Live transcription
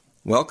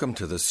Welcome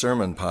to the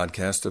Sermon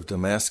Podcast of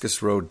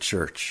Damascus Road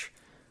Church.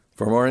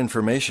 For more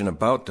information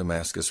about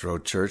Damascus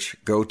Road Church,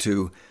 go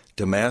to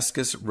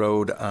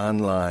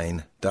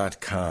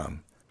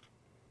damascusroadonline.com.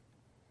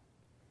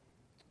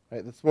 All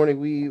right, this morning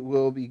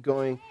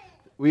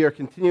we are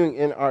continuing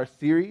in our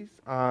series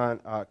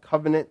on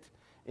covenant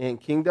and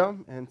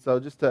kingdom. And so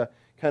just to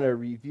kind of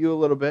review a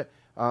little bit,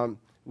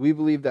 we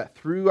believe that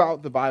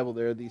throughout the Bible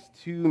there are these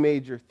two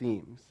major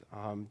themes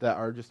that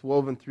are just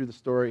woven through the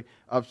story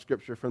of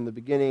Scripture from the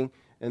beginning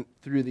and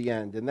through the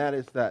end. And that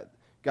is that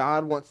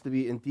God wants to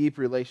be in deep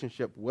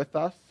relationship with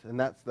us, and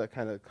that's the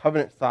kind of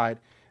covenant side,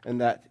 and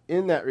that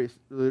in that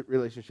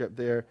relationship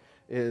there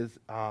is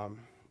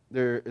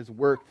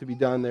work to be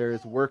done. There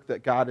is work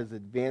that God is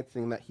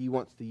advancing that he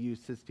wants to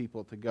use his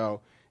people to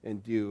go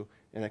and do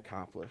and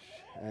accomplish.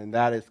 And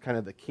that is kind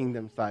of the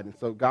kingdom side. And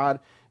so God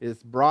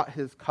has brought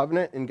his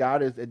covenant, and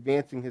God is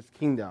advancing his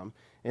kingdom.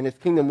 And his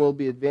kingdom will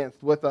be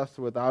advanced with us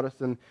or without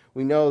us. And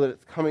we know that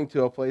it's coming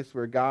to a place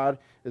where God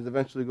is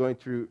eventually going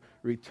to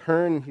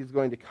return. He's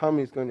going to come.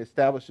 He's going to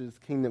establish his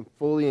kingdom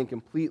fully and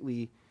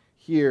completely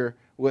here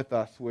with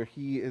us, where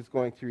he is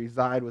going to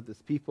reside with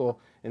his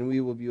people, and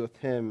we will be with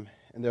him.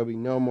 And there will be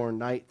no more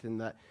night, and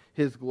that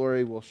his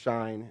glory will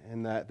shine,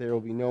 and that there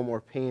will be no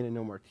more pain and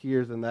no more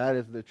tears. And that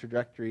is the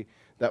trajectory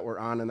that we're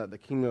on, and that the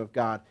kingdom of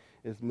God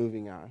is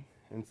moving on.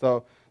 And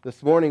so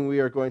this morning we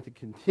are going to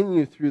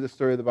continue through the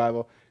story of the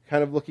Bible,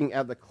 kind of looking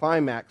at the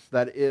climax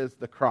that is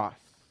the cross.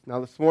 Now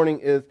this morning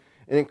is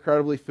an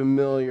incredibly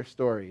familiar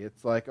story.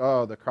 It's like,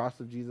 oh, the cross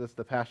of Jesus,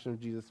 the passion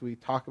of Jesus. We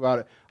talk about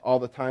it all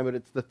the time, but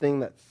it's the thing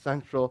that's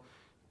central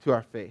to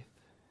our faith.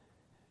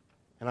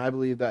 And I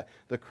believe that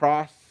the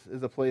cross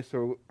is a place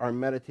where our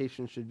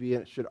meditation should be,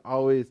 and it should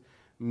always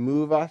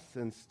move us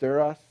and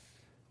stir us,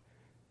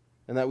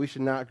 and that we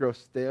should not grow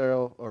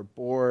stale or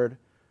bored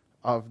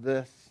of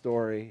this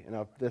story and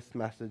of this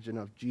message and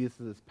of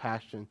Jesus'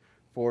 passion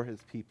for his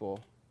people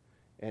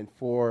and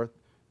for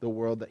the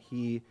world that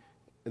the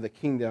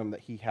kingdom that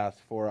he has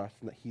for us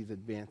and that he's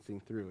advancing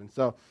through. And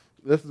so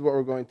this is what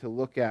we're going to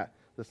look at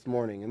this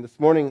morning. And this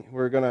morning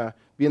we're going to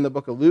be in the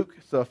book of Luke.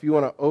 So if you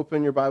want to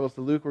open your Bibles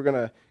to Luke, we're going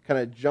to kind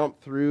of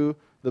jump through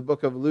the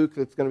book of Luke.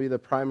 That's going to be the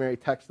primary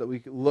text that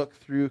we look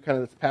through, kind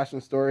of this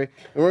passion story.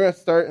 And we're going to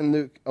start in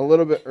Luke a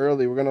little bit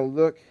early. We're going to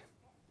look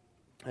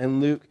in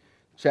Luke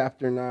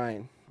chapter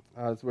 9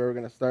 is where we're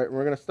going to start. And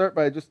we're going to start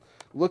by just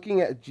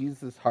looking at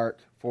Jesus' heart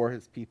for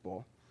his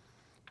people.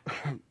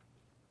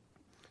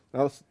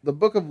 Now, the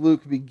book of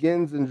Luke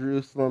begins in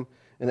Jerusalem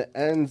and it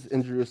ends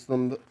in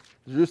Jerusalem.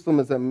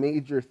 Jerusalem is a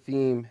major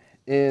theme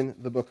in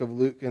the book of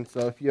Luke. And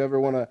so if you ever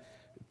want to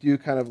do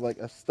kind of like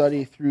a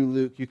study through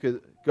Luke, you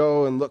could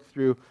go and look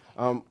through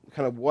kind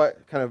of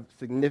what kind of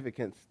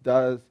significance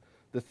does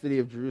the city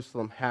of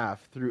Jerusalem have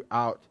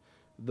throughout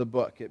the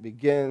book. It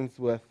begins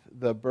with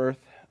the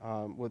birth,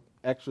 with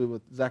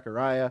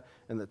Zechariah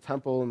and the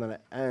temple, and then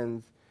it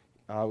ends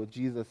with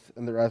Jesus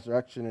and the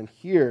resurrection. And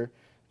here,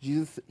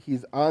 Jesus,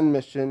 he's on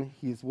mission.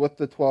 He's with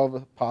the 12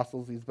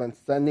 apostles. He's been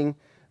sending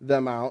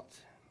them out,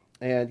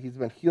 and he's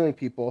been healing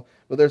people.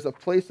 But there's a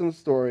place in the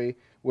story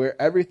where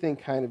everything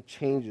kind of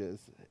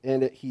changes,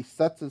 and he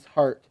sets his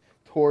heart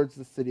towards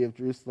the city of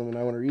Jerusalem. And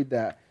I want to read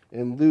that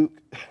in Luke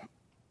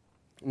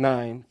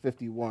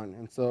 9:51.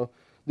 And so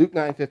Luke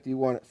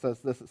 9:51, it says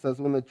this. It says,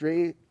 when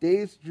the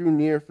days drew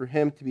near for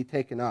him to be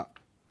taken up,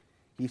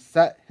 he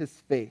set his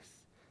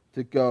face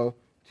to go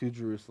to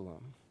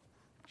Jerusalem.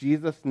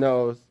 Jesus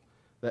knows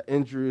that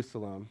in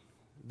Jerusalem,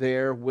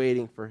 there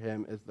waiting for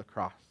him is the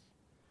cross.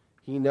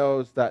 He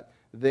knows that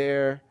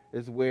there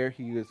is where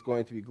he is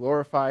going to be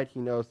glorified.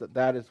 He knows that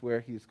that is where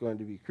he's going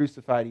to be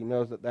crucified. He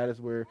knows that that is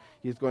where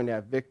he's going to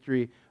have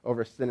victory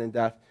over sin and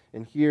death.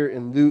 And here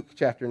in Luke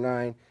chapter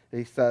 9,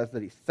 he says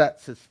that he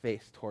sets his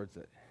face towards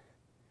it.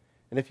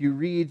 And if you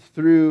read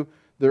through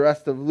the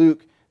rest of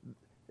Luke,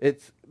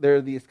 there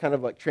are these kind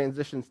of like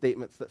transition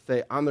statements that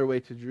say on their way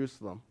to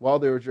Jerusalem, while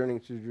they were journeying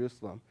to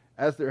Jerusalem,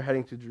 as they're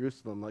heading to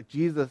Jerusalem. Like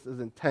Jesus is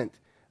intent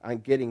on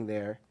getting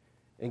there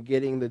and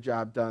getting the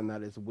job done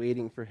that is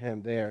waiting for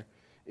him there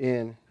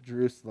in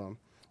Jerusalem.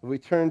 When we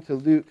turn to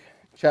Luke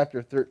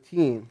chapter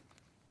 13,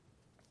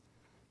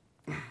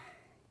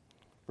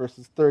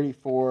 verses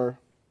 34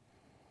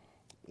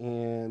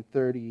 and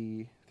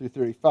 30 through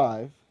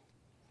 35,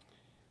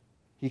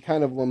 he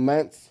kind of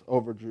laments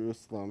over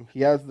Jerusalem.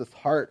 He has this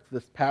heart,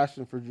 this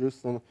passion for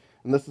Jerusalem,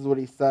 and this is what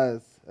he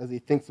says as he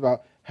thinks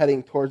about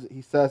heading towards it.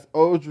 He says,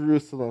 "O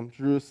Jerusalem,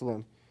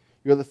 Jerusalem,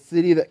 you're the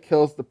city that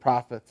kills the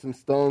prophets and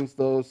stones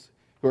those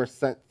who are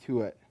sent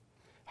to it.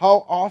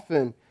 How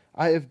often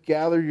I have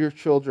gathered your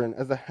children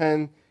as a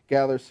hen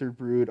gathers her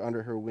brood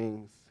under her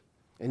wings,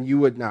 and you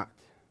would not.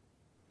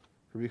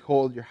 For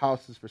behold, your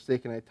house is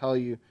forsaken. I tell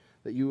you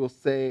that you will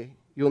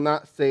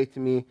not say to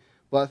me,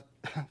 and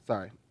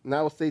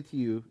I will say to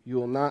you, you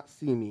will not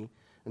see me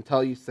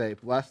until you say,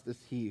 blessed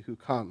is he who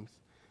comes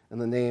in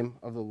the name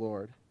of the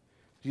Lord."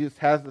 Jesus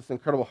has this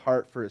incredible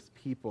heart for his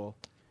people.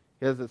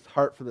 He has this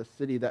heart for the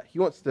city that he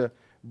wants to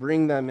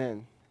bring them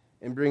in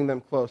and bring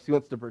them close. He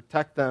wants to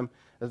protect them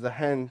as a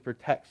hen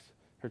protects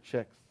her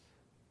chicks.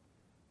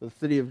 The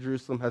city of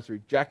Jerusalem has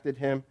rejected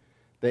him.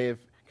 They've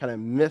kind of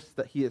missed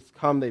that he has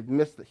come. They've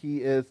missed that he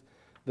is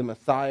the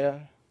Messiah.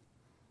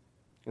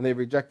 And they've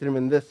rejected him,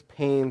 and this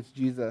pains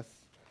Jesus.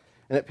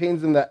 And it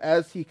pains him that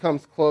as he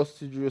comes close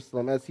to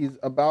Jerusalem, as he's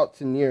about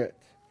to near it,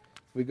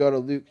 we go to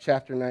Luke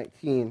chapter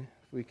 19.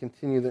 We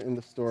continue in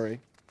the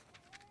story.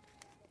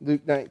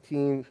 Luke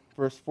 19,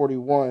 verse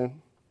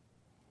 41.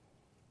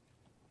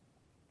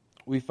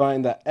 We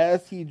find that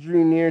as he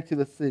drew near to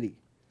the city,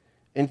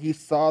 and he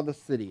saw the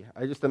city,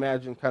 I just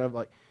imagine kind of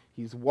like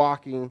he's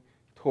walking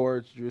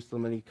towards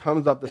Jerusalem, and he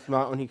comes up this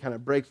mountain, he kind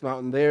of breaks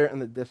mountain. There in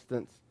the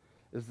distance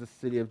is the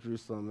city of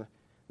Jerusalem.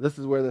 This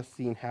is where the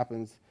scene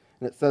happens.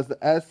 And it says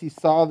that as he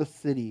saw the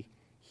city,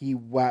 he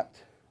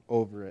wept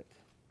over it,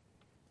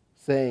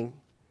 saying,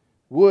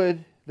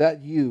 "Would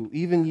that you,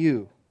 even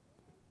you,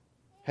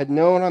 had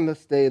known on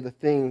this day the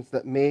things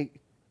that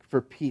make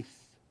for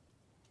peace.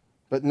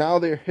 But now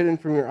they are hidden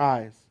from your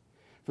eyes.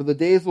 For the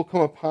days will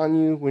come upon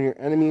you when your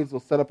enemies will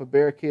set up a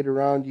barricade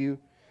around you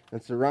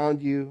and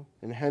surround you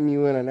and hem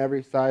you in on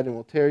every side and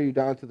will tear you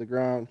down to the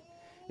ground,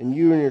 and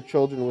you and your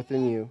children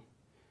within you.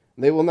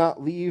 And they will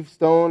not leave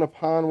stone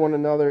upon one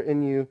another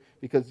in you,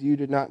 because you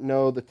did not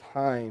know the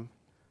time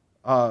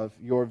of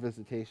your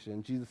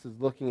visitation." Jesus is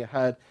looking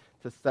ahead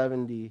to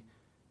 70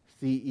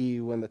 CE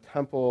when the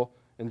temple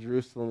in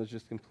Jerusalem is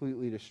just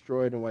completely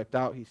destroyed and wiped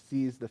out. He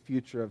sees the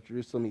future of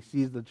Jerusalem. He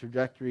sees the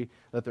trajectory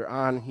that they're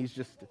on. And he's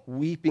just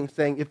weeping,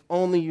 saying, if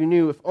only you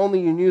knew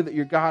that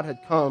your God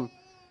had come.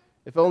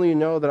 If only you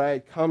know that I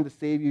had come to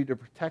save you, to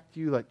protect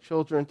you like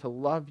children, to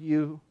love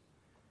you,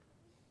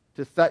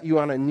 to set you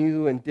on a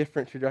new and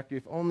different trajectory.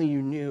 If only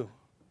you knew.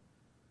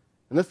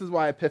 And this is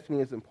why Epiphany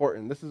is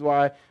important. This is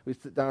why we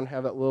sit down and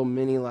have that little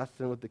mini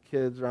lesson with the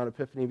kids around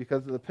Epiphany,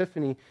 because the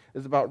Epiphany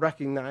is about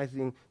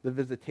recognizing the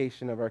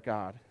visitation of our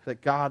God,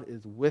 that God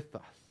is with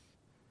us,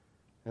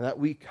 and that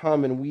we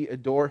come and we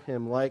adore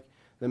him like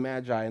the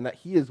Magi, and that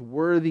he is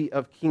worthy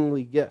of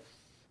kingly gifts,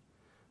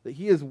 that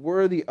he is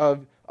worthy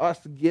of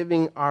us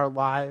giving our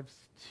lives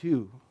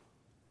to.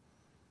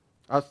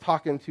 I was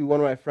talking to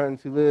one of my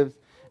friends who lives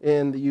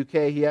in the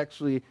UK. He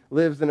actually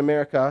lives in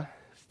America.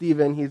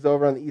 Stephen, he's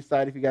over on the east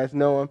side if you guys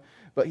know him.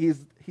 But he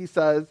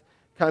says,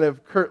 kind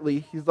of curtly,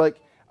 he's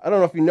like, I don't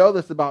know if you know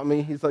this about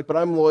me. He's like, but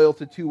I'm loyal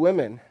to 2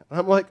 women. And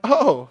I'm like,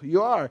 oh,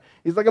 you are?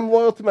 He's like, I'm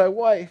loyal to my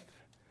wife,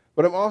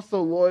 but I'm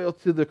also loyal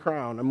to the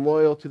crown. I'm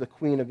loyal to the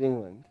Queen of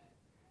England.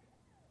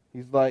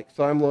 He's like,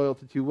 so I'm loyal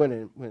to 2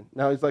 women.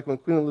 Now he's like, when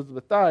Queen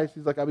Elizabeth dies,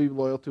 he's like, I'll be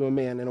loyal to a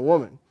man and a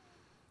woman.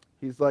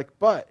 He's like,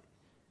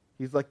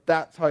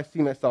 that's how I see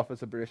myself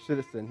as a British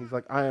citizen. He's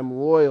like, I am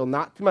loyal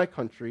not to my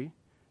country,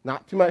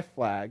 not to my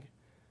flag,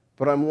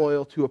 but I'm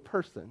loyal to a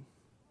person.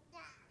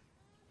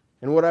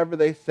 And whatever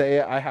they say,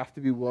 I have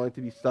to be willing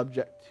to be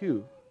subject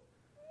to.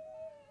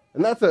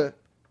 And that's a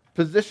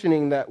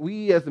positioning that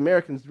we as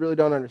Americans really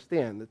don't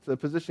understand. It's a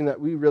position that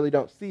we really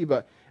don't see.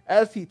 But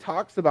as he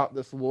talks about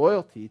this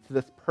loyalty to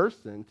this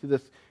person, to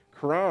this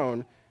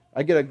crown,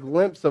 I get a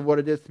glimpse of what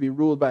it is to be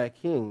ruled by a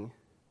king.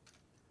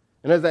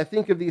 And as I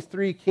think of these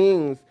 3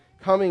 kings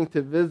coming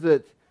to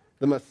visit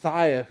the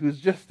Messiah, who's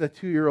just a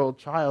 2-year-old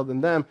child,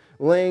 and them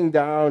laying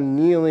down,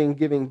 kneeling,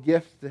 giving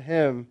gifts to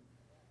him,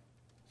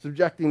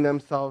 subjecting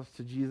themselves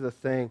to Jesus,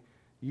 saying,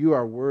 you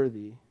are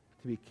worthy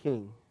to be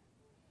king.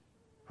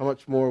 How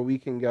much more we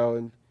can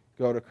go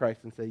to Christ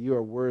and say, you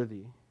are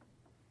worthy.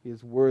 He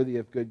is worthy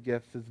of good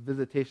gifts. His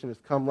visitation has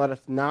come. Let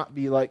us not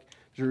be like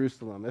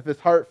Jerusalem. If his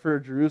heart for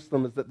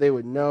Jerusalem is that they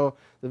would know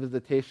the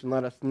visitation,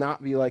 let us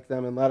not be like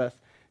them, and let us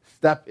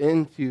step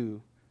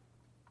into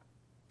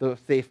the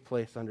safe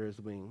place under his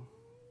wing.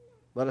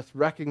 Let us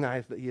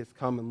recognize that he has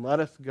come, and let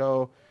us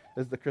go,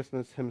 as the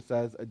Christmas hymn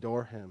says,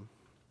 adore him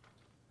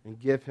and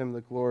give him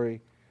the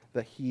glory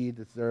that he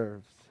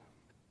deserves.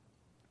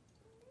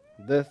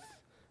 This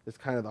is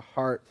kind of the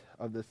heart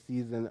of the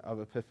season of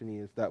Epiphany,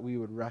 is that we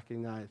would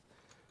recognize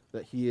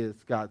that he is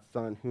God's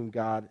Son, whom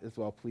God is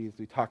well pleased.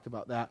 We talked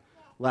about that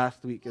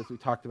last week as we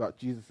talked about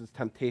Jesus'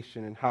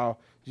 temptation and how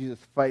Jesus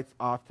fights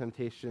off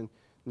temptation,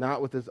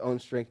 not with his own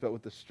strength, but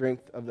with the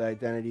strength of the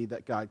identity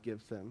that God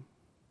gives him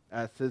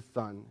as his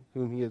Son,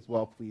 whom he is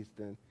well pleased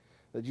in.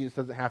 That Jesus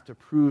doesn't have to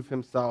prove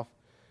himself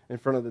in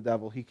front of the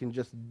devil. He can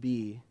just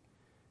be.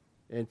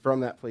 And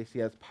from that place, he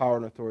has power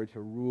and authority to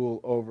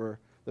rule over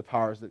the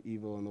powers of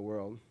evil in the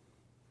world.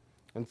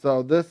 And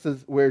so this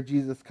is where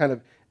Jesus kind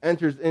of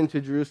enters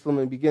into Jerusalem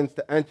and begins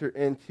to enter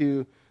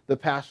into the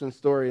Passion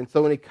story. And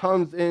so when he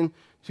comes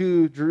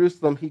into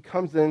Jerusalem, he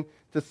comes in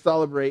to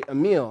celebrate a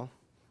meal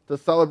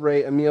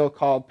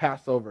called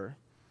Passover.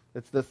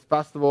 It's this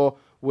festival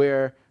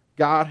where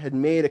God had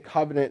made a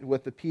covenant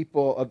with the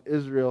people of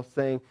Israel,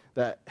 saying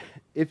that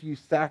if you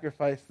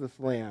sacrifice this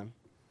lamb,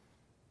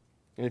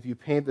 and if you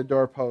paint the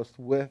doorpost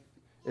with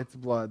its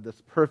blood,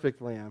 this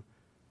perfect lamb,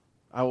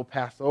 I will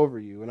pass over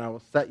you, and I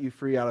will set you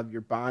free out of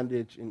your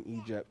bondage in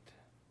Egypt.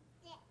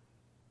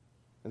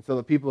 And so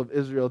the people of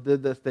Israel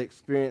did this. They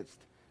experienced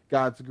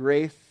God's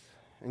grace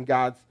and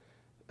God's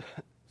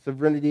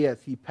sovereignty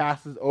as he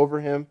passes over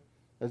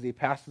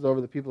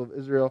the people of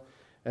Israel.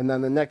 And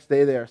then the next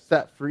day they are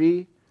set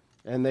free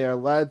And they are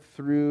led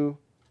through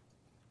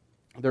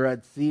the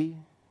Red Sea.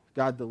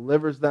 God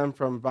delivers them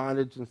from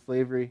bondage and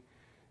slavery.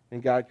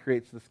 And God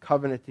creates this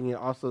covenant, and he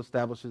also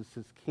establishes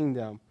his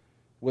kingdom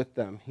with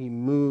them. He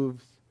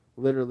moves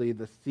literally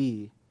the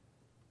sea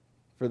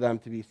for them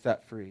to be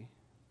set free.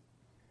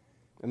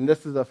 And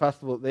this is a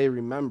festival that they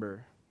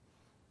remember.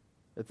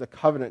 It's a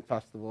covenant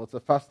festival. It's a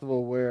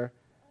festival where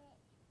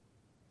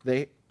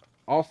they're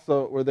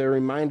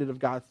reminded of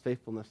God's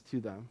faithfulness to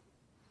them.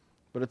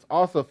 But it's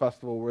also a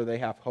festival where they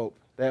have hope.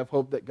 They have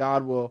hope that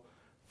God will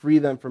free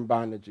them from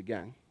bondage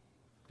again.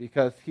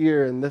 Because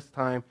here in this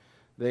time,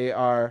 they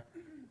are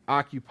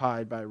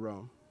occupied by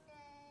Rome.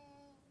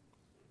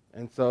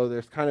 And so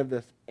there's kind of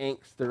this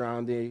angst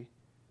around the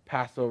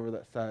Passover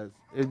that says,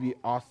 it would be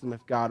awesome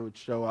if God would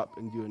show up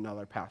and do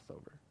another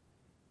Passover.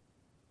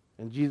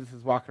 And Jesus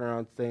is walking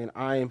around saying,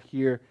 I am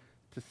here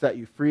to set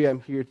you free.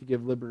 I'm here to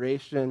give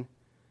liberation.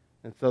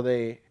 And so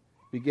they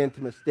begin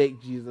to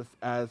mistake Jesus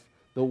as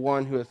the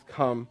one who has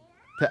come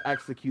to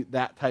execute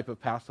that type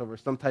of Passover,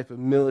 some type of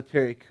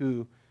military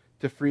coup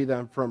to free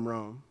them from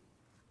Rome.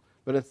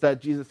 But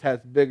instead, Jesus has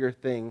bigger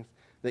things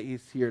that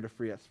he's here to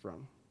free us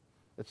from.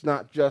 It's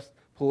not just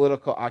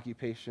political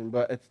occupation,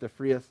 but it's to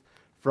free us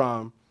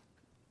from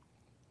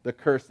the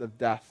curse of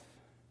death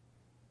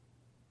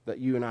that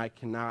you and I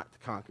cannot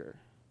conquer.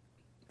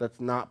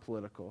 That's not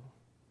political.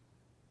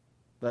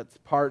 That's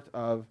part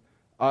of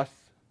us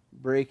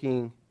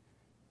breaking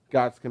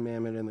God's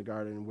commandment in the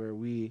garden where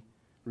we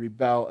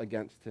rebel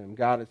against him.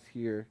 God is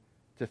here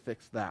to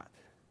fix that.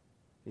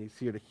 He's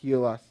here to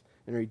heal us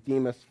and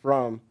redeem us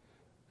from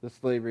the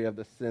slavery of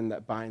the sin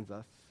that binds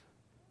us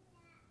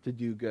to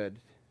do good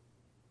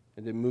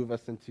and to move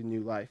us into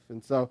new life.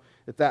 And so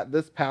it's at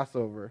this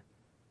Passover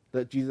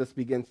that Jesus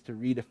begins to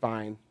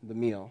redefine the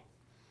meal.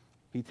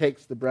 He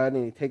takes the bread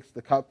and he takes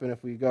the cup, and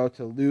if we go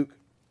to Luke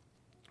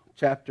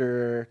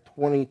chapter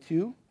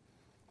 22,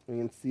 we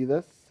can see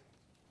this.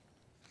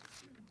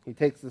 He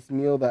takes this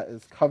meal that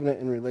is covenant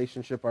in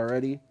relationship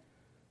already,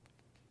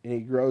 and he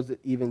grows it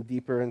even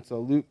deeper. And so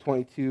Luke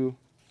 22,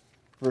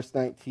 verse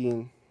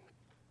 19,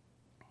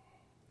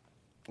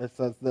 it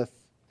says this.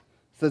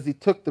 It says, he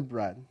took the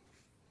bread,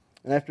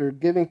 and after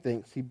giving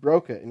thanks, he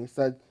broke it, and he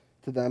said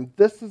to them,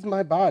 this is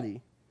my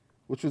body,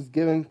 which was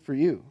given for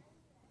you.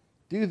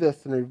 Do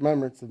this in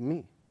remembrance of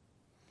me.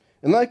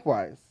 And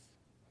likewise,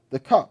 the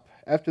cup,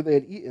 after they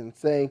had eaten,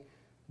 saying,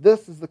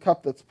 this is the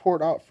cup that's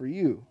poured out for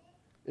you.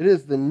 It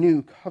is the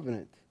new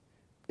covenant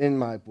in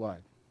my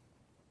blood.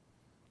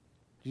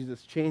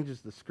 Jesus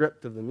changes the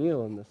script of the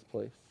meal in this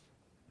place.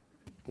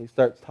 He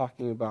starts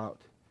talking about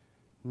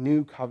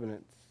new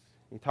covenants.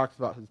 He talks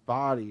about his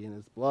body and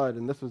his blood,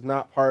 and this was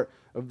not part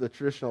of the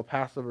traditional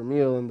Passover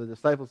meal, and the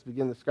disciples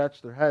begin to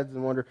scratch their heads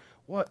and wonder,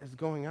 what is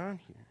going on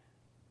here?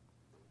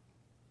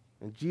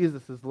 And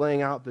Jesus is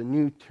laying out the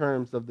new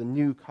terms of the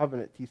new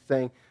covenant. He's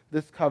saying,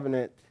 this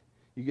covenant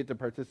you get to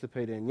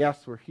participate in.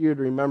 Yes, we're here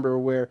to remember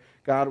where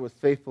God was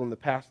faithful in the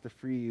past to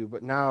free you,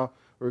 but now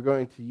we're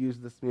going to use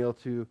this meal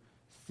to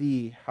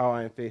see how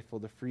I am faithful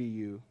to free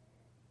you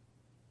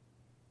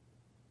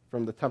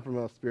from the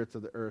temperamental spirits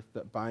of the earth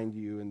that bind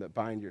you and that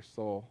bind your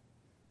soul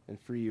and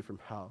free you from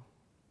hell.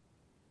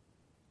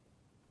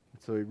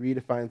 And so he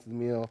redefines the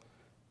meal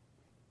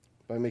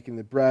by making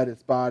the bread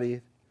his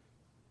body,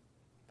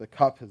 the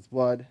cup his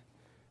blood.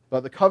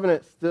 But the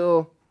covenant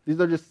still, these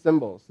are just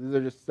symbols. These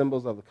are just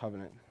symbols of the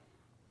covenant.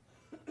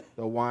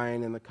 The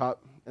wine and the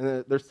cup.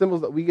 And they're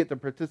symbols that we get to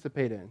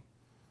participate in.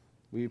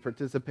 We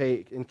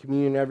participate in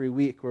communion every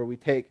week where we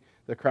take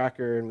the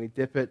cracker and we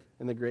dip it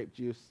in the grape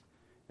juice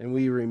and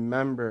we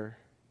remember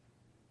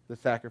the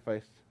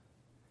sacrifice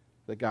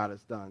that God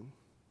has done.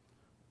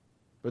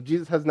 But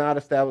Jesus has not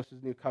established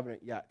his new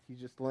covenant yet. He's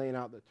just laying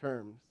out the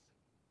terms.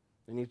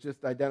 And he's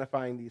just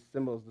identifying these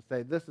symbols to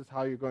say, this is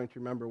how you're going to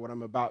remember what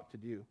I'm about to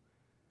do.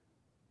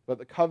 But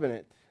the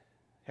covenant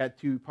had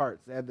two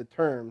parts. It had the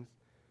terms,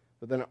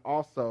 but then it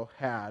also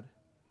had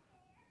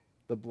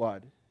the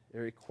blood. It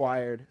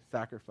required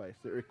sacrifice.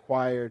 It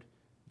required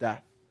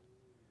death.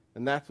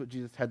 And that's what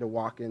Jesus had to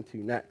walk into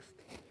next.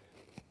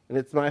 And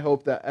it's my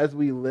hope that as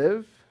we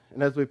live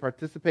and as we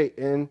participate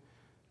in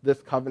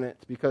this covenant,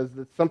 because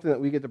it's something that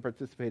we get to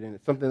participate in,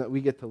 it's something that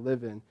we get to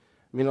live in.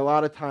 I mean, a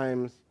lot of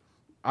times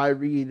I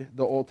read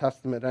the Old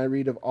Testament, and I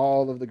read of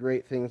all of the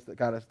great things that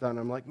God has done.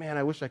 I'm like, man,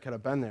 I wish I could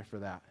have been there for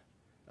that.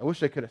 I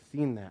wish I could have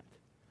seen that.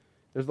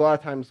 There's a lot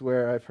of times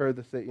where I've heard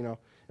this say,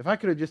 if I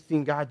could have just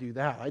seen God do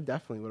that, I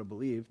definitely would have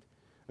believed.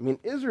 I mean,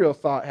 Israel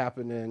saw it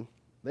happen, and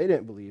they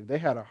didn't believe. They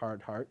had a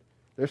hard heart.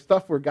 There's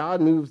stuff where God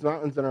moves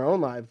mountains in our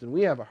own lives, and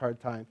we have a hard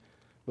time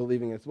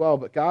believing as well.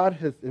 But God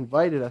has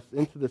invited us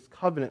into this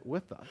covenant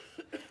with us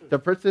to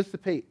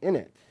participate in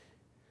it.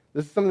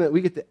 This is something that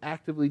we get to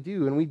actively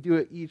do, and we do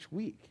it each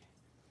week.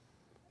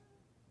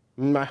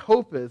 And my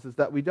hope is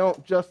that we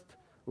don't just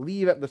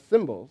leave at the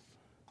symbols,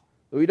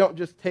 that we don't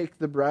just take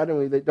the bread and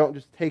we don't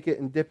just take it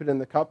and dip it in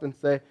the cup and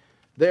say,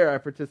 there, I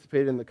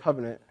participated in the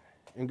covenant,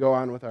 and go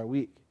on with our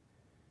week.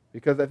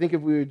 Because I think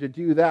if we were to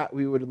do that,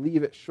 we would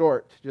leave it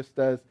short, just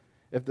as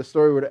if the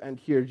story were to end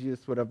here,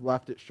 Jesus would have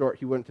left it short.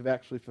 He wouldn't have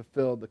actually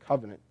fulfilled the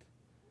covenant.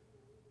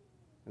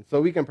 And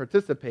so we can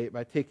participate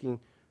by taking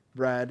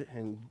bread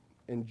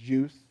and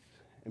juice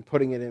and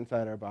putting it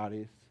inside our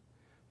bodies.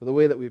 But the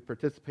way that we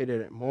participate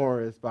in it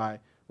more is by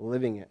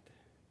living it,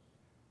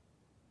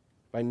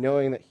 by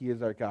knowing that he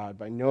is our God,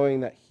 by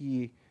knowing that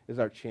he is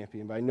our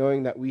champion, by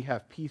knowing that we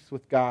have peace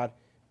with God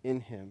in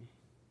him,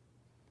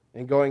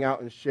 and going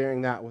out and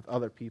sharing that with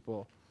other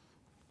people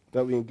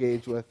that we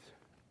engage with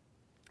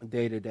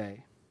day to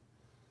day.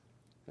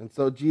 And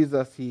so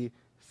Jesus, he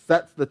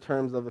sets the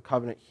terms of the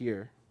covenant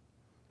here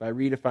by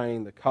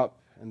redefining the cup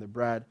and the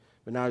bread,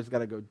 but now he's got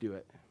to go do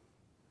it.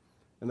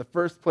 And the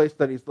first place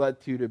that he's led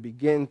to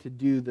begin to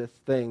do this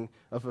thing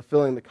of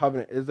fulfilling the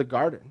covenant is a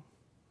garden.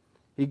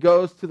 He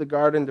goes to the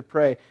garden to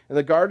pray. And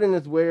the garden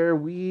is where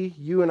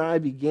you and I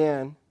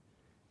began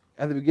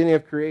at the beginning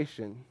of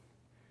creation.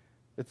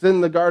 It's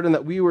in the garden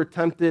that we were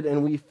tempted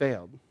and we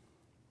failed.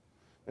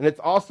 And it's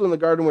also in the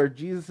garden where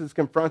Jesus is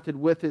confronted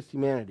with his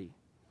humanity.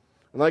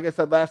 And like I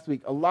said last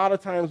week, a lot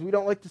of times we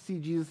don't like to see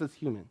Jesus as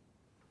human.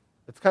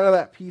 It's kind of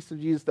that piece of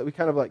Jesus that we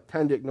kind of like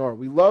tend to ignore.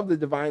 We love the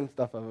divine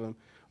stuff of him.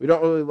 We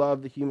don't really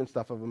love the human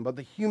stuff of him. But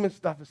the human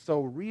stuff is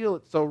so real,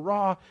 it's so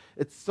raw,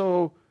 it's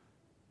so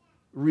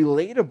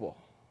relatable.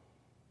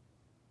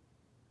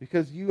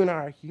 Because you and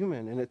I are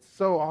human, and it's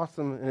so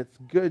awesome, and it's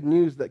good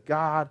news that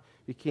God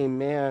became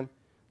man,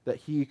 that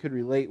he could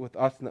relate with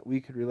us and that we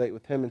could relate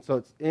with him. And so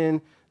it's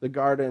in the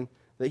garden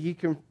that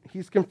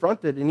he's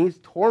confronted and he's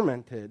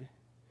tormented,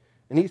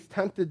 and he's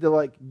tempted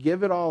to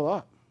give it all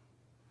up.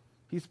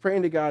 He's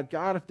praying to God,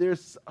 God, if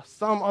there's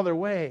some other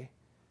way,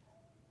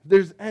 if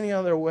there's any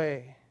other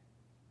way,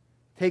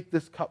 take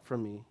this cup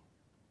from me.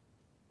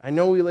 I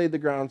know we laid the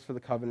grounds for the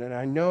covenant.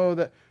 I know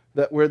that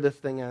where this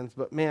thing ends,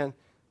 but man,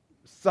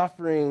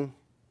 suffering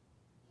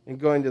and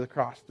going to the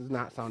cross does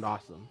not sound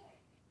awesome.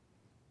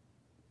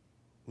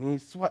 And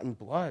he's sweating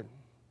blood.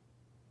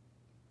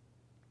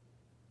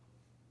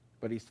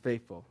 But he's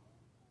faithful.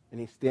 And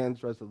he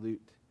stands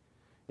resolute.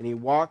 And he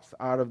walks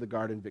out of the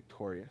garden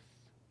victorious,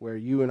 where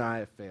you and I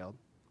have failed.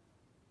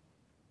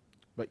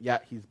 But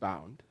yet he's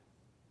bound.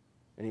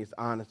 And he's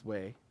on his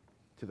way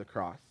to the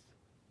cross.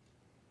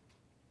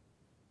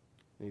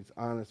 And he's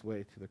on his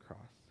way to the cross.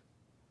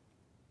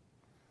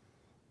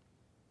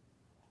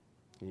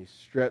 And he's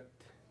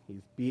stripped,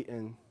 he's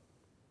beaten,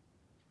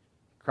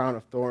 crown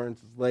of thorns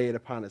is laid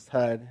upon his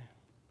head.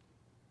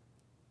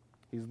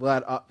 He's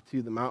led up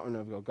to the mountain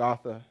of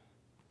Golgotha,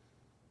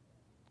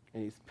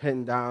 and he's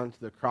pinned down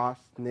to the cross.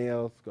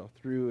 Nails go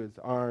through his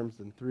arms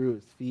and through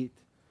his feet,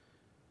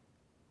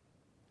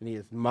 and he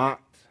is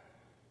mocked.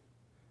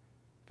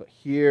 But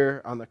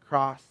here on the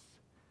cross,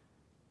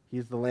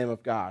 he's the Lamb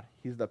of God.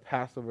 He's the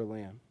Passover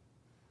Lamb.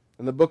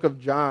 In the book of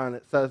John,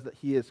 it says that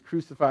he is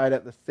crucified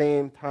at the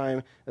same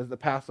time as the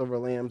Passover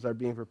lambs are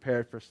being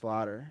prepared for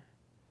slaughter.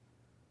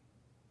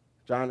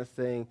 John is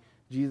saying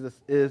Jesus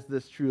is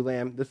this true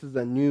lamb. This is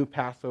a new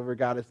Passover.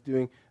 God is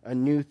doing a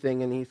new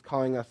thing, and he's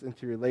calling us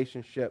into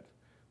relationship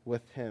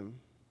with him.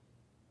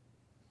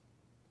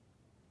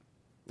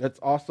 It's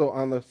also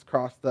on this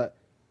cross that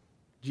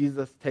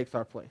Jesus takes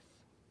our place.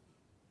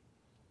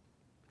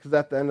 Because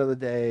at the end of the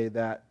day,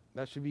 that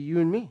should be you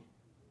and me.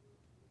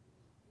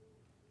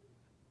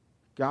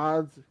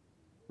 God's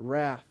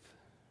wrath,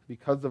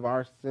 because of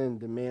our sin,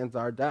 demands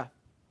our death.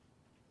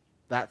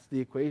 That's the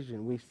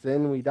equation. We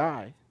sin, we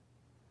die.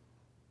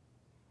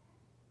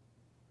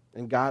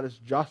 And God is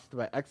just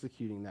by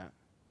executing that.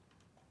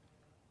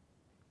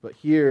 But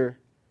here,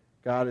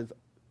 God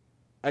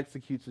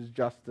executes his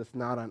justice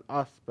not on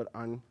us, but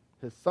on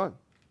his Son,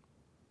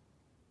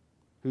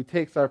 who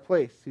takes our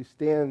place, who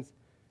stands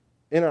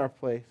in our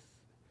place,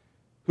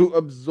 who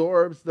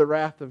absorbs the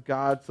wrath of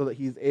God so that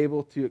he's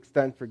able to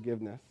extend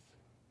forgiveness.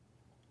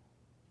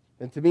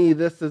 And to me,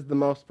 this is the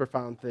most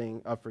profound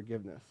thing of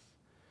forgiveness.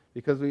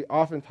 Because we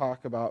often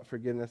talk about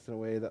forgiveness in a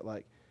way that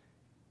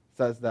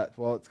says that,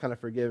 well, it's kind of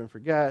forgive and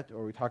forget,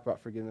 or we talk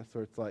about forgiveness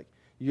where it's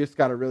you just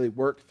got to really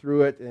work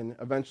through it and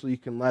eventually you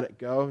can let it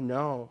go.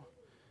 No.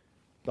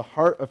 The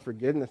heart of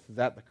forgiveness is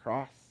at the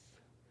cross.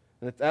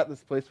 And it's at this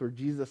place where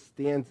Jesus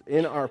stands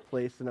in our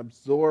place and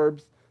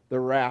absorbs the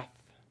wrath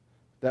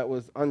that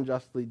was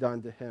unjustly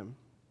done to him.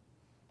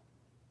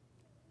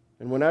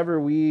 And whenever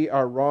we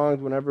are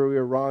wronged, whenever we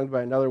are wronged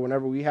by another,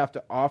 whenever we have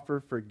to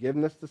offer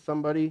forgiveness to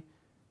somebody,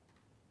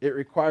 it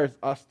requires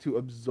us to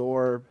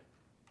absorb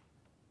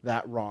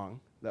that wrong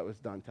that was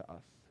done to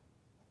us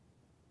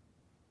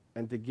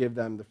and to give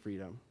them the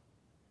freedom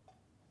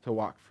to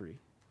walk free.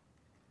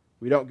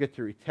 We don't get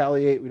to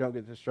retaliate. We don't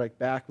get to strike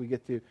back. We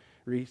get to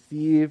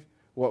receive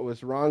what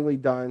was wrongly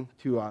done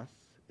to us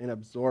and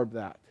absorb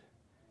that.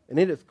 And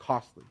it is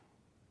costly.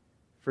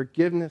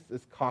 Forgiveness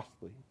is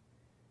costly.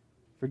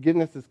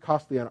 Forgiveness is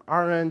costly on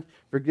our end.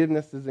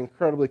 Forgiveness is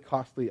incredibly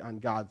costly on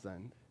God's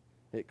end.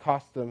 It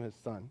cost him his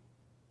Son.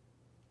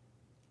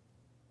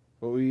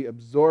 But we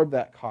absorb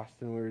that cost,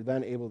 and we're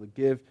then able to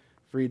give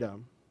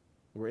freedom.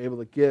 We're able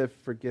to give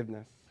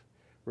forgiveness.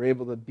 We're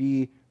able to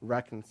be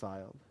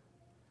reconciled.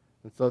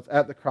 And so it's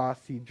at the cross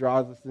he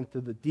draws us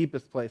into the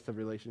deepest place of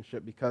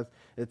relationship, because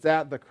it's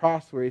at the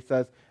cross where he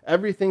says,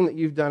 everything that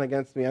you've done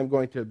against me, I'm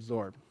going to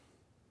absorb.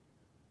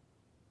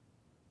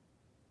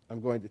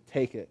 I'm going to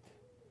take it,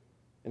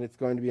 and it's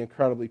going to be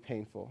incredibly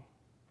painful.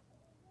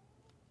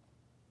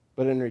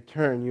 But in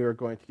return, you are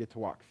going to get to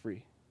walk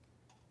free.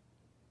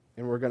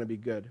 And we're going to be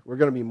good. We're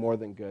going to be more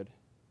than good.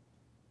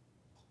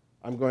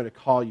 I'm going to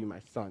call you my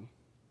son.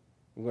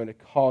 I'm going to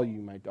call you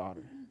my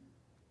daughter.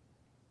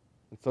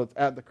 And so it's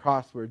at the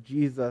cross where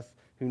Jesus,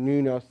 who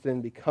knew no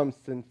sin, becomes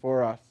sin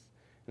for us.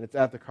 And it's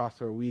at the cross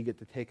where we get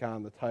to take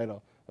on the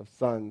title of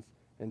sons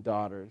and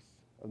daughters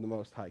of the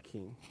Most High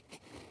King.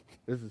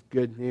 This is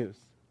good news.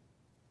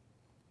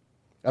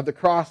 At the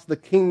cross, the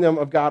kingdom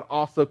of God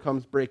also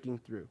comes breaking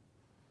through.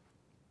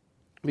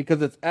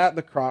 Because it's at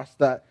the cross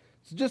that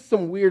just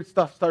some weird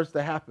stuff starts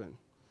to happen.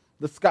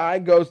 The sky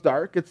goes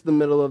dark. It's the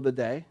middle of the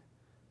day.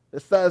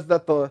 It says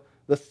that the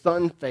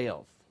sun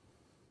fails.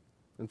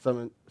 In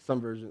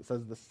some version, it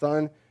says the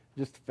sun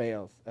just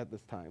fails at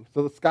this time.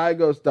 So the sky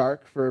goes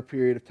dark for a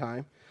period of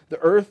time. The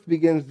earth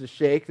begins to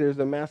shake. There's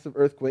a massive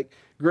earthquake.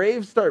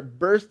 Graves start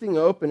bursting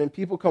open, and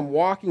people come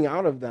walking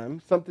out of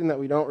them, something that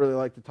we don't really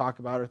like to talk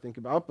about or think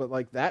about, but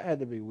like that had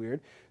to be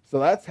weird. So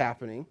that's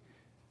happening.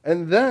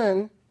 And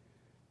then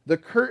the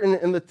curtain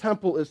in the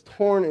temple is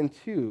torn in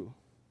two.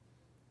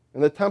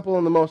 In the temple,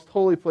 in the most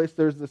holy place,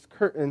 there's this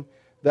curtain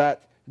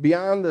that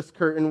beyond this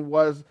curtain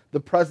was the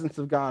presence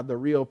of God, the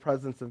real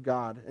presence of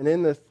God. And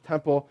in this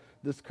temple,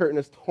 this curtain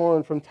is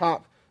torn from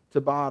top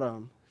to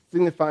bottom,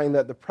 signifying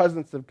that the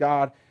presence of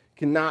God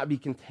cannot be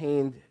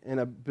contained in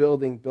a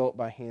building built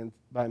by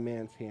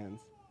man's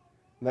hands.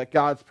 And that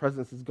God's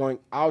presence is going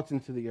out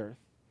into the earth.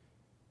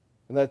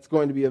 And that's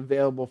going to be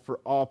available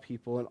for all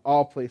people in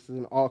all places,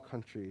 in all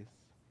countries.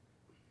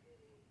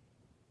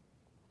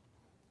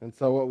 And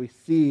so what we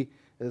see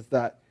is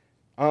that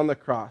on the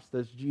cross,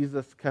 as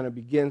Jesus kind of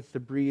begins to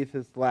breathe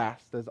his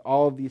last, as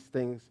all of these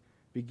things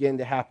begin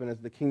to happen, as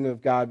the kingdom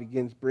of God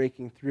begins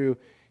breaking through,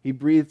 he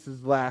breathes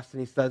his last and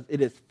he says, "It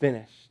is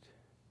finished."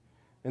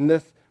 And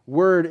this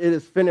word, "it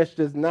is finished,"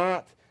 is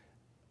not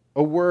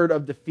a word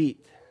of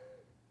defeat.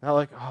 Not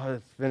like, "Oh,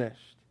 it's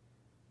finished.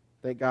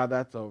 Thank God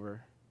that's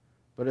over."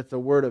 But it's a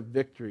word of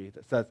victory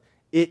that says,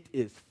 "It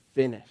is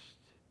finished."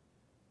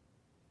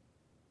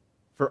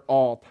 For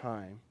all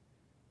time.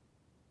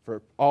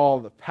 For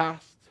all the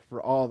past,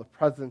 for all the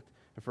present,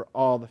 and for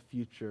all the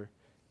future,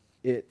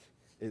 it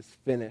is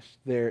finished.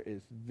 There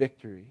is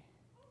victory.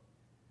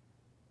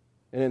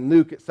 And in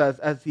Luke it says,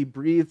 as he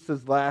breathes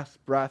his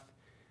last breath,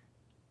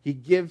 he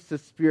gives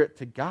his spirit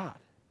to God.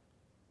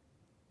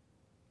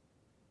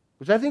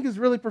 Which I think is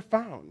really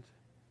profound.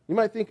 You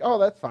might think, oh,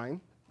 that's fine.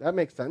 That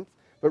makes sense.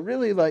 But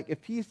really, like,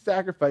 if he's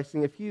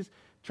sacrificing, if he's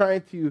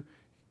trying to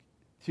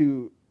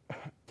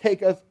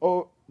take us,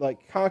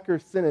 conquer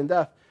sin and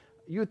death,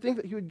 you would think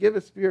that he would give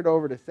his spirit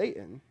over to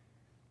Satan.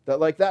 That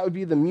would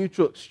be the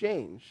mutual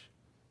exchange.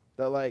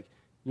 That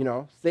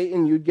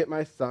Satan, you'd get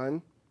my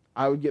son,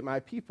 I would get my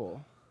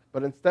people.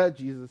 But instead,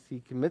 Jesus, he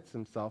commits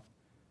himself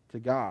to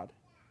God.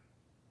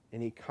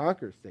 And he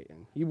conquers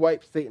Satan. He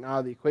wipes Satan out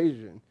of the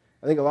equation.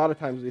 I think a lot of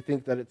times we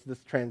think that it's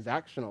this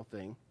transactional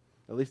thing.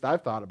 At least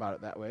I've thought about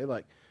it that way.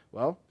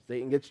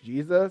 Satan gets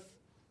Jesus,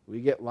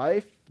 we get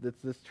life.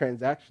 That's this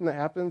transaction that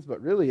happens.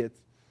 But really, it's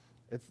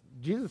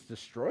Jesus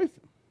destroys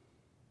him.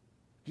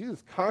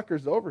 Jesus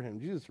conquers over him.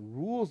 Jesus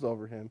rules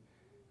over him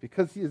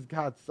because he is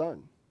God's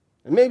son.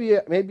 And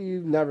maybe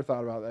you've never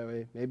thought about it that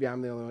way. Maybe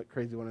I'm the only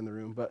crazy one in the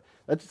room. But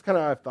that's just kind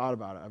of how I've thought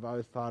about it. I've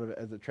always thought of it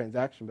as a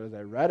transaction. But as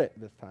I read it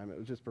this time, it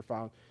was just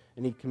profound.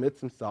 And he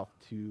commits himself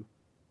to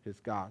his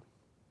God.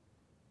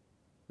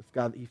 This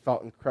God that he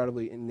felt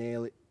incredibly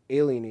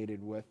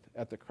alienated with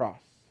at the cross.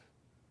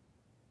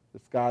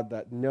 This God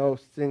that no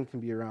sin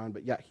can be around,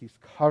 but yet he's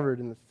covered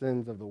in the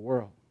sins of the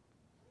world.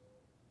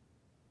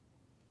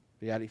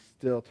 But yet he's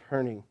still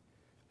turning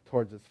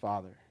towards his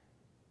Father.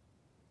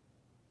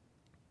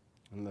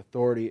 And the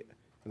authority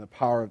and the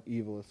power of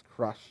evil is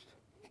crushed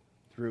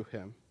through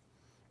him.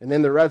 And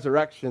in the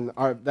resurrection,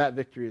 that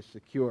victory is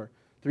secure.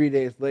 3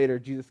 days later,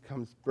 Jesus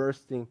comes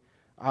bursting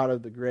out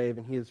of the grave,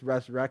 and he is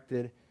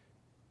resurrected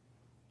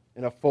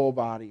in a full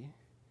body.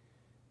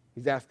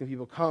 He's asking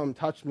people, "Come,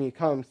 touch me,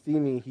 come, see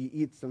me." He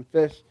eats some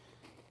fish.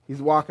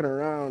 He's walking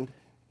around.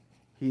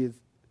 His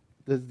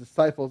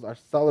disciples are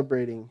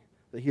celebrating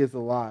that he is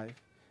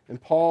alive. And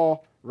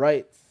Paul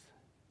writes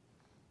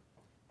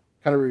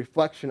kind of a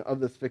reflection of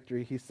this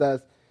victory. He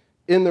says,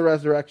 in the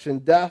resurrection,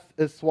 death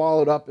is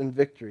swallowed up in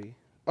victory.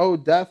 "Oh,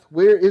 death,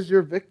 where is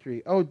your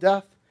victory? Oh,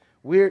 death,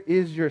 where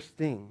is your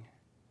sting?"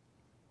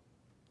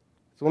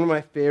 It's one of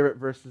my favorite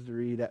verses to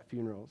read at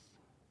funerals.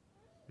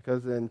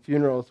 Because in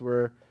funerals,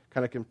 we're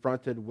kind of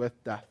confronted with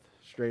death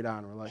straight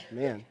on. We're like,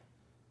 man,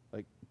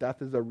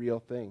 death is a real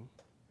thing.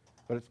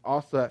 But it's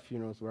also at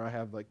funerals where I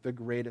have the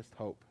greatest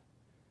hope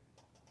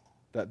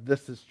that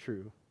this is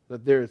true,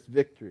 that there is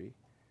victory,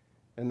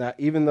 and that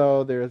even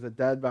though there is a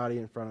dead body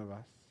in front of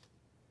us,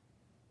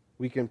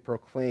 we can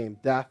proclaim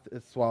death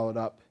is swallowed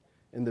up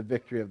in the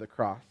victory of the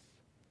cross.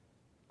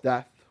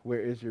 Death,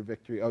 where is your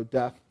victory? O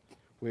death,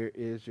 where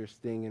is your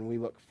sting? And we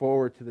look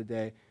forward to the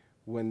day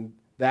when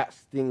that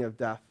sting of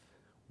death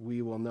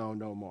we will know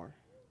no more.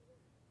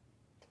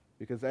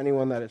 Because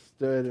anyone that has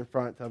stood in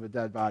front of a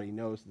dead body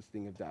knows the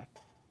sting of death.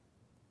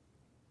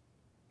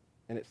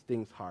 And it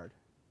stings hard.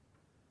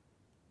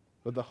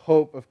 But the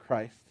hope of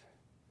Christ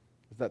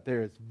is that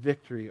there is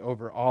victory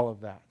over all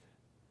of that.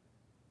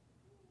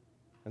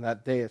 And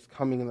that day is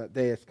coming, and that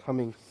day is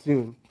coming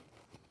soon.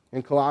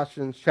 In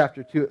Colossians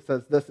chapter 2, it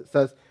says this. It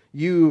says,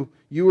 You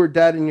were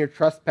dead in your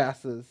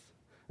trespasses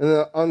and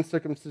the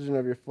uncircumcision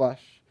of your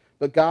flesh.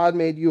 But God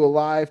made you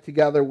alive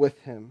together with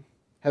him,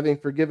 having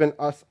forgiven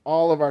us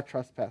all of our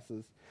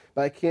trespasses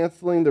by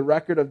canceling the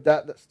record of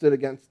debt that stood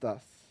against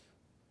us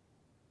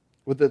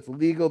with its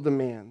legal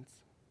demands.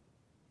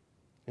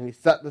 And he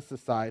set this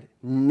aside,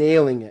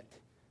 nailing it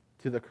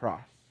to the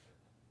cross.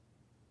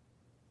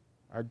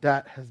 Our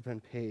debt has been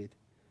paid.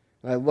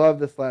 And I love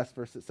this last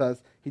verse. It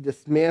says, he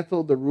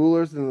dismantled the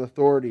rulers and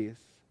authorities,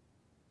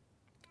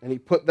 and he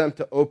put them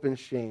to open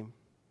shame,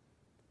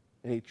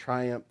 and he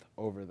triumphed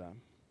over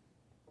them.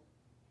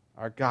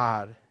 Our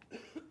God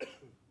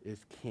is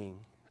King.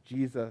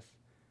 Jesus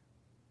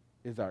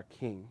is our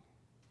King,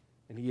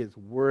 and he is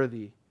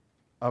worthy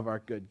of our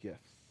good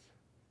gifts.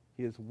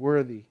 He is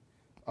worthy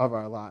of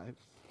our lives.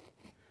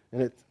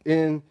 And it's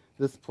in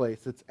this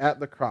place, it's at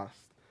the cross,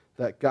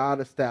 that God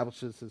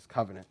establishes his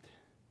covenant.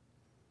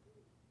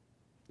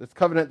 This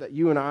covenant that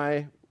you and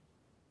I,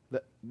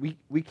 that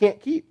we can't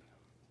keep.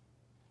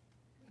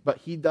 But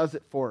he does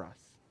it for us.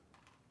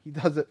 He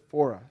does it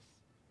for us.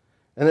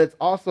 And it's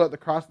also at the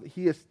cross that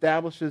he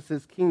establishes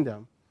his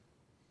kingdom.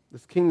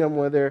 This kingdom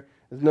where there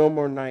is no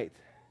more night,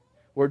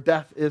 where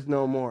death is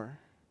no more,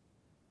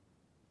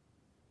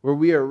 where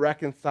we are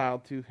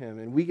reconciled to him,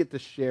 and we get to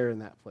share in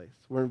that place.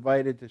 We're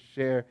invited to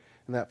share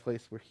in that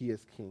place where he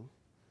is king,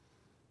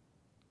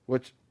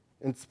 which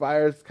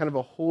inspires kind of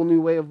a whole new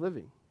way of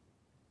living.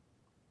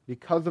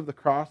 Because of the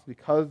cross,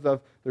 because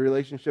of the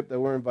relationship that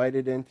we're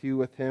invited into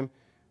with him,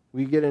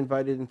 we get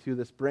invited into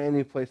this brand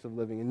new place of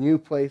living, a new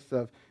place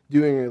of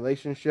doing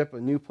relationship, a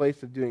new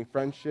place of doing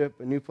friendship,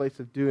 a new place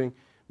of doing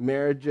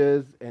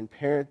marriages and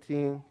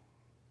parenting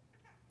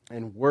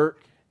and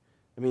work.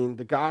 I mean,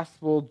 the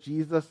gospel,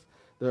 Jesus,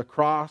 the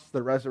cross,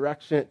 the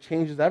resurrection, it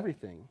changes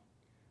everything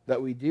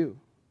that we do.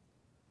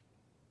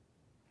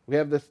 We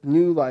have this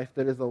new life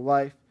that is a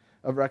life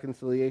of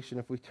reconciliation.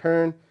 If we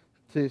turn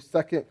to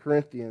 2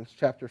 Corinthians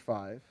chapter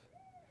 5,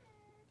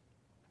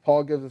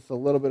 Paul gives us a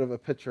little bit of a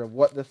picture of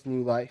what this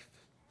new life,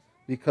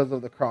 because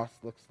of the cross,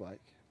 looks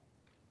like,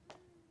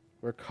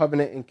 where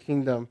covenant and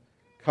kingdom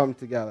come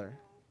together.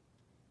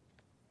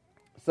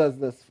 It says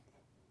this,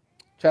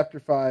 chapter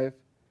 5,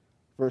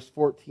 verse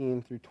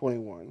 14 through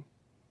 21.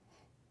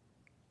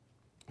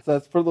 It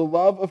says, For the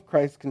love of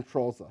Christ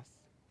controls us,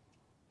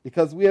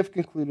 because we have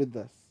concluded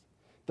this,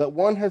 that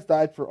one has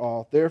died for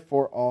all,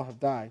 therefore all have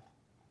died.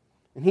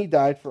 And he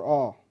died for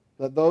all,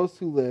 that those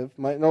who live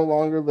might no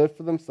longer live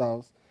for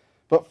themselves,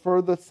 but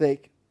for the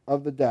sake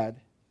of the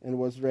dead, and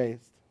was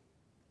raised.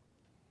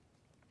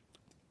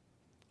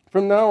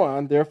 From now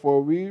on,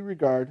 therefore, we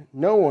regard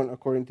no one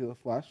according to the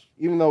flesh,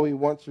 even though we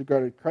once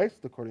regarded Christ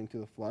according to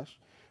the flesh,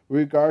 we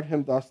regard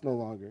him thus no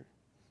longer.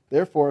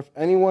 Therefore, if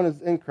anyone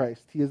is in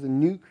Christ, he is a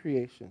new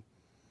creation.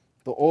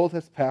 The old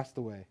has passed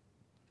away,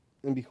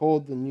 and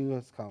behold, the new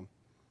has come.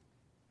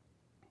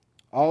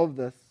 All of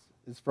this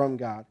is from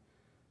God,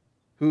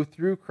 who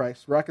through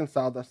Christ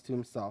reconciled us to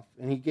himself,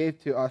 and he gave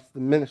to us the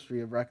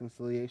ministry of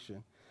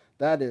reconciliation.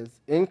 That is,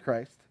 in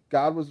Christ,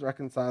 God was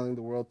reconciling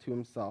the world to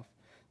himself,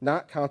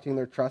 not counting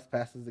their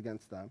trespasses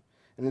against them,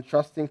 and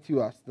entrusting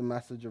to us the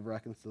message of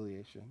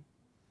reconciliation.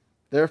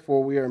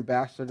 Therefore, we are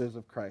ambassadors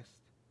of Christ,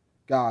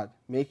 God,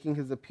 making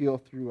his appeal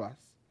through us.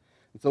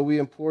 And so we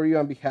implore you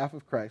on behalf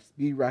of Christ,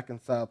 be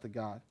reconciled to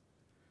God.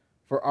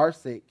 For our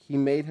sake, he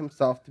made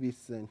himself to be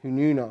sin, who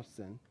knew no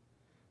sin,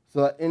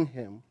 so that in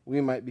him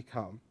we might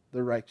become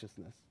the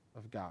righteousness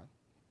of God.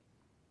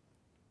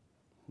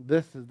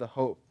 This is the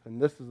hope, and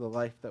this is the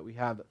life that we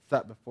have that's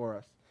set before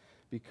us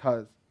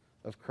because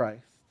of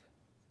Christ.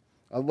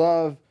 I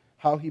love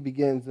how he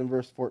begins in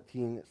verse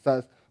 14. It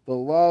says, the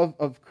love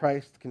of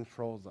Christ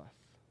controls us.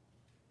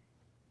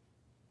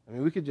 I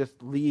mean, we could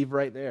just leave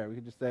right there. We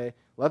could just say,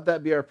 let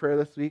that be our prayer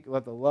this week.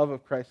 Let the love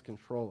of Christ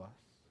control us.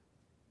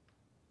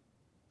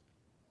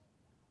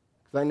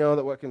 Because I know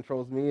that what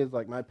controls me is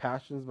like my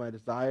passions, my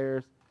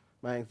desires,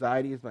 my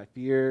anxieties, my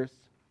fears.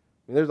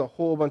 I mean, there's a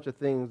whole bunch of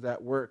things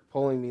at work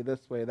pulling me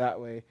this way, that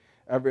way,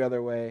 every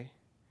other way.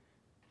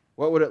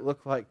 What would it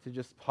look like to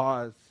just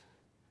pause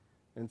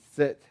and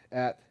sit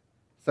at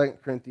 2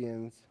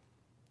 Corinthians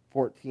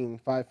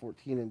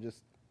 5:14, and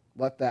just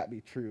let that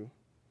be true?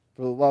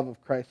 For the love of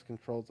Christ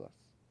controls us.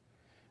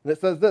 And it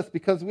says this,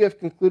 because we have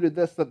concluded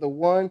this, that the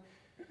one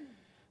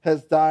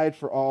has died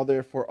for all,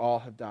 therefore all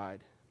have died.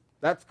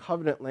 That's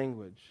covenant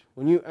language.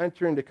 When you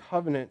enter into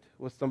covenant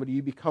with somebody,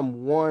 you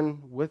become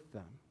one with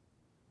them.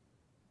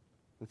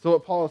 And so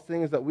what Paul is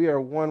saying is that we are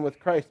one with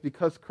Christ.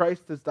 Because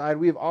Christ has died,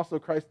 we've also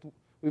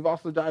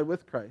died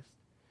with Christ.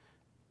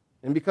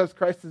 And because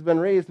Christ has been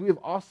raised, we have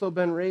also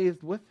been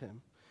raised with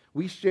him.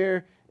 We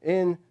share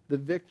in the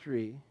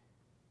victory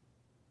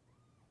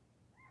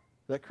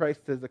that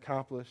Christ has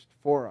accomplished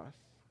for us.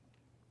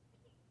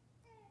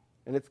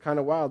 And it's kind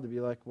of wild to be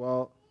like,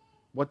 well,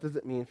 what does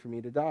it mean for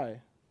me to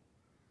die?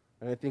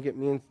 And I think it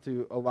means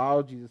to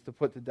allow Jesus to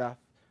put to death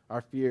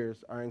our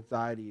fears, our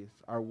anxieties,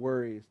 our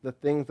worries, the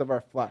things of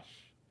our flesh,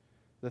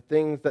 the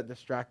things that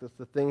distract us,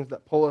 the things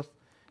that pull us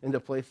into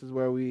places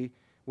where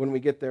when we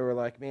get there, we're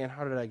like, man,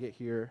 how did I get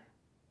here?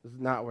 This is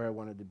not where I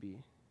wanted to be.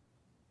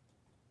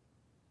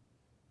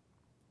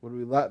 Would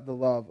we let the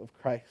love of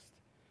Christ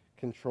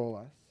control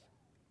us?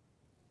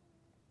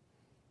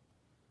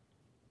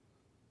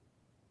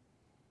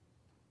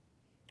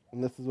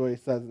 And this is what he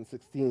says in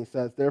 16. He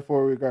says,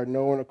 therefore regard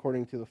no one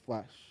according to the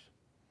flesh.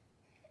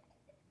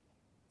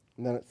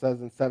 And then it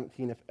says in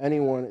 17, if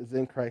anyone is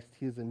in Christ,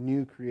 he is a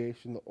new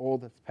creation. The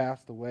old has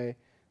passed away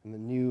and the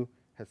new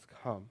has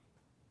come.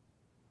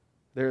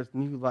 There is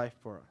new life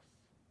for us.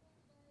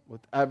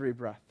 With every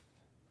breath,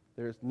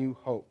 there is new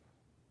hope.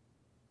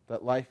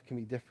 That life can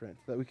be different,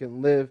 that we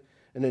can live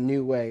in a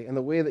new way. And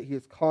the way that he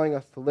is calling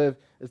us to live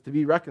is to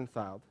be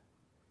reconciled.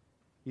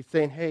 He's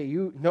saying, hey,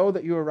 you know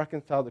that you are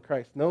reconciled to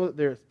Christ. Know that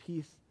there is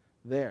peace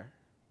there.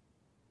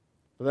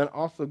 But then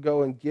also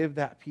go and give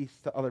that peace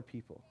to other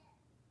people.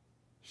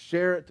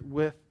 Share it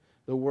with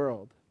the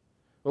world.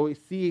 What we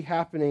see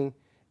happening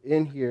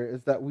in here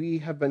is that we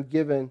have been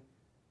given...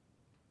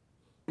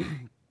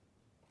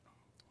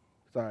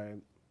 Sorry, I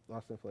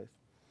lost my place.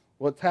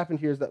 What's happened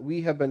here is that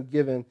we have been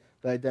given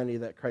the identity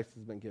that Christ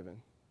has been given.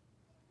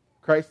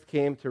 Christ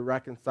came to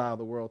reconcile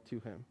the world to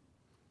him.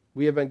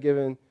 We have been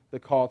given the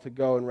call to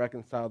go and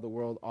reconcile the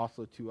world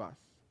also to us.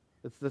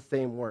 It's the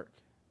same work.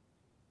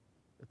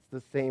 It's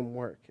the same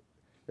work.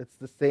 It's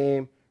the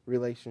same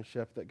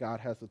relationship that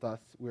God has with us.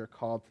 We are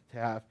called to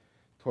have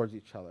towards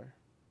each other.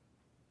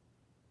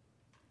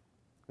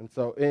 And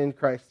so in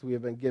Christ we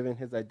have been given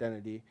his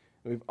identity,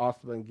 and we've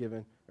also been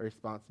given a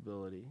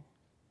responsibility.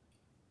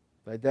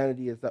 The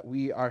identity is that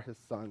we are his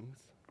sons,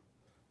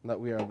 and that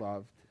we are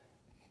loved.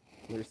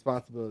 And the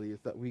responsibility is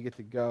that we get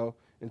to go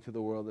into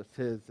the world as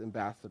his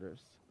ambassadors.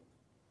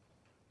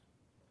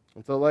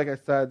 And so like I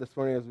said this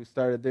morning as we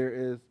started, there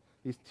is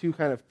these two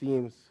kind of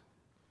themes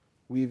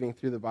weaving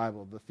through the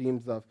Bible, the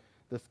themes of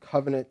this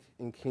covenant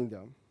and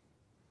kingdom.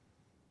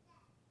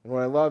 And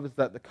what I love is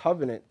that the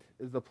covenant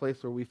is the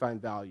place where we find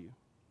value.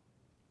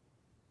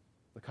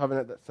 The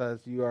covenant that says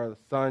you are the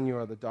son, you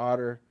are the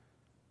daughter.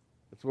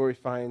 It's where we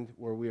find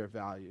where we are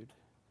valued.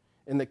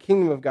 In the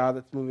kingdom of God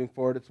that's moving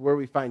forward, it's where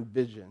we find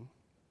vision.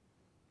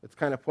 It's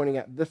kind of pointing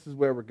at, this is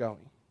where we're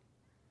going.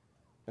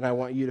 And I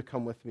want you to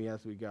come with me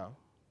as we go.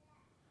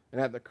 And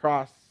at the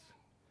cross,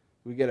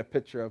 we get a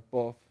picture of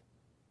both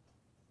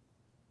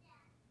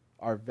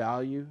our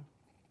value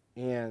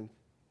and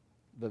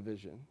the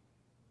vision.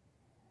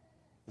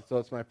 And so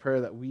it's my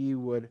prayer that we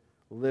would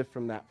live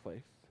from that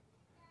place.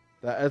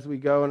 That as we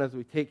go and as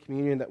we take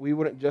communion, that we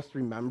wouldn't just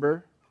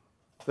remember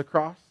the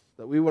cross,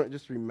 that we wouldn't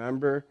just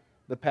remember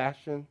the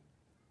passion,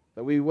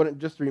 that we wouldn't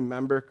just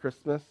remember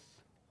Christmas,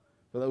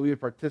 but that we would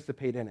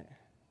participate in it.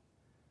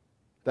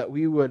 That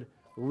we would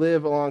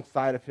live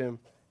alongside of him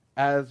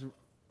as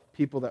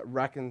people that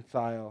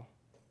reconcile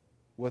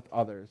with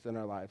others in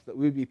our lives. That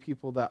we would be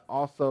people that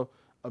also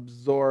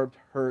absorbed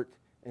hurt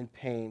and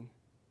pain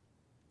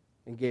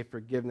and gave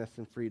forgiveness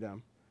and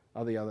freedom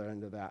on the other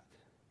end of that.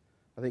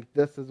 I think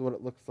this is what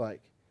it looks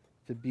like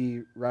to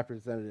be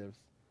representatives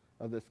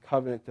of this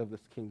covenant of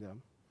this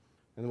kingdom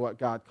and what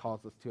God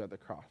calls us to at the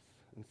cross.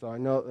 And so I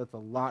know that's a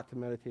lot to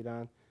meditate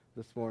on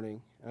this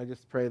morning. And I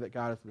just pray that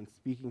God has been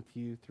speaking to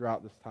you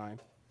throughout this time.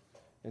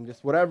 And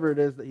just whatever it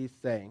is that he's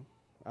saying,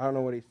 I don't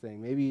know what he's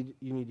saying. Maybe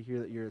you need to hear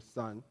that you're his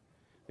son.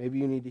 Maybe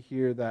you need to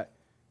hear that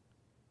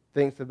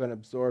things have been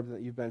absorbed and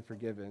that you've been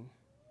forgiven.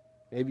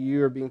 Maybe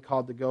you are being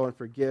called to go and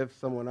forgive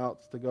someone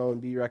else, to go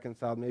and be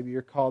reconciled. Maybe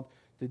you're called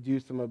to do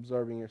some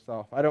absorbing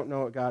yourself. I don't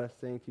know what God is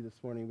saying to you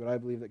this morning, but I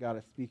believe that God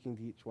is speaking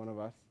to each one of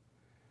us,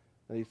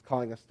 that he's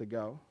calling us to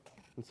go.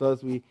 And so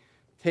as we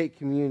take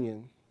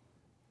communion,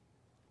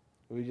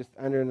 we just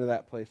enter into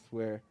that place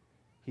where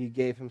he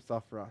gave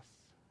himself for us.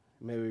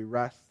 May we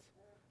rest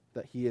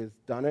that he has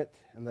done it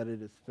and that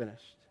it is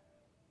finished,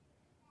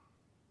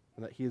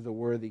 and that he is a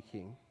worthy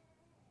king.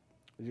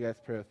 Would you guys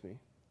pray with me?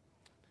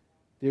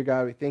 Dear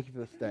God, we thank you for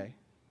this day.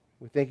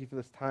 We thank you for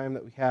this time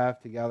that we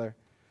have together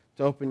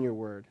to open your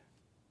word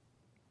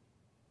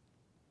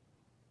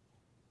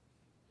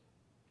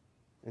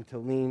and to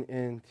lean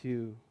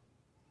into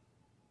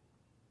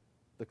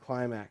the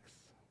climax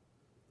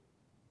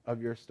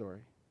of your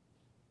story,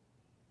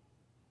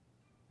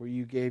 where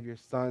you gave your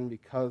son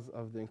because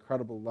of the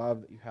incredible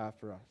love that you have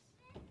for us.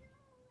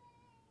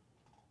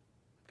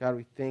 God,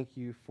 we thank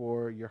you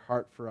for your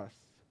heart for us.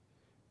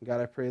 God,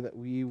 I pray that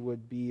we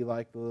would be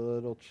like the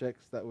little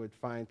chicks that would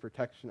find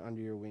protection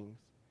under your wings.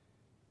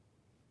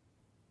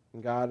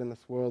 And God, in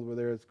this world where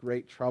there is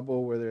great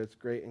trouble, where there is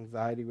great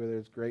anxiety, where there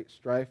is great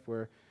strife,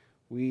 where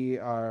we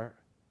are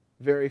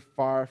very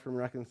far from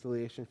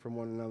reconciliation from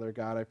one another,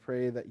 God, I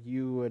pray that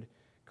you would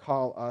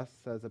call us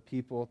as a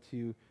people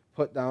to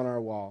put down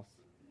our walls,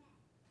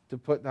 to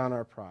put down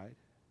our pride,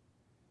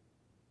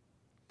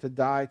 to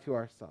die to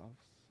ourselves,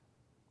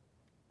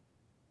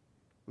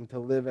 and to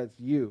live as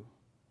you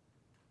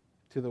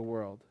to the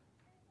world,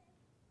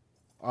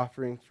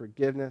 offering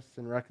forgiveness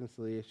and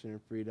reconciliation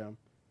and freedom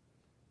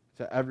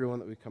to everyone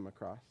that we come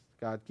across.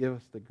 God, give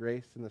us the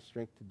grace and the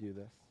strength to do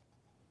this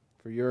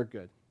for your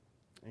good.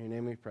 In your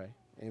name we pray.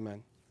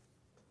 Amen.